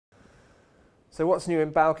So what's new in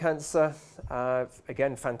bowel cancer?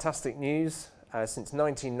 Again, fantastic news. Since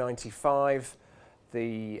 1995,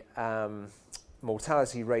 the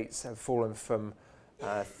mortality rates have fallen from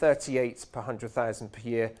 38 per 100,000 per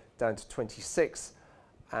year down to 26,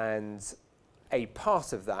 and a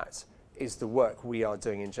part of that is the work we are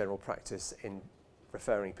doing in general practice in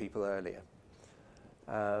referring people earlier.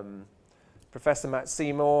 Professor Matt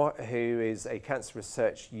Seymour, who is a Cancer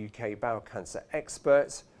Research UK bowel cancer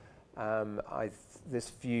expert,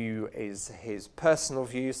 this view is his personal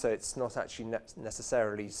view, so it's not actually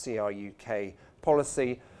necessarily CR UK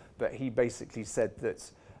policy, but he basically said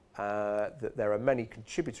that that there are many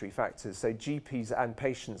contributory factors. So GPs and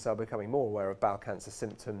patients are becoming more aware of bowel cancer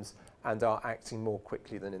symptoms and are acting more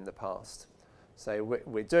quickly than in the past. So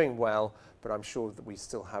we're doing well, but I'm sure that we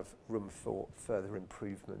still have room for further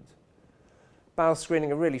improvement. Bowel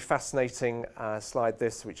screening, a really fascinating slide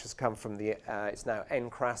this, which has come from the, it's now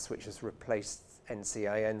NCRAS, which has replaced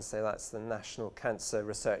NCIN, so that's the National Cancer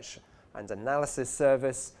Research and Analysis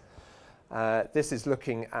Service. This is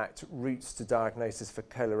looking at routes to diagnosis for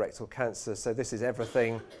colorectal cancer. So this is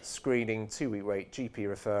everything: screening, 2-week wait, GP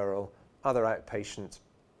referral, other outpatient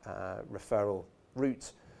referral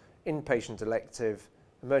route, inpatient elective,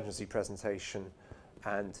 emergency presentation,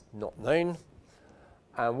 and not known.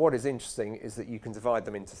 And what is interesting is that you can divide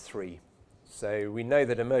them into 3. So we know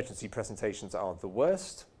that emergency presentations are the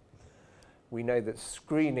worst. We know that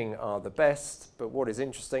screening are the best, but what is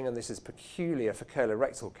interesting, and this is peculiar for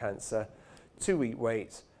colorectal cancer, 2-week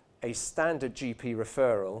wait, a standard GP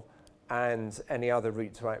referral, and any other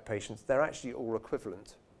route to outpatients, they're actually all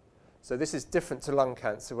equivalent. So this is different to lung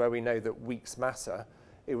cancer, where we know that weeks matter.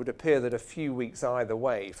 It would appear that a few weeks either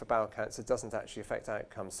way for bowel cancer doesn't actually affect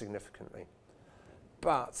outcomes significantly.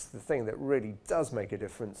 But the thing that really does make a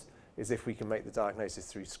difference is if we can make the diagnosis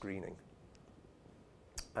through screening.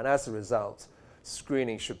 And as a result,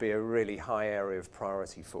 screening should be a really high area of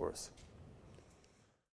priority for us.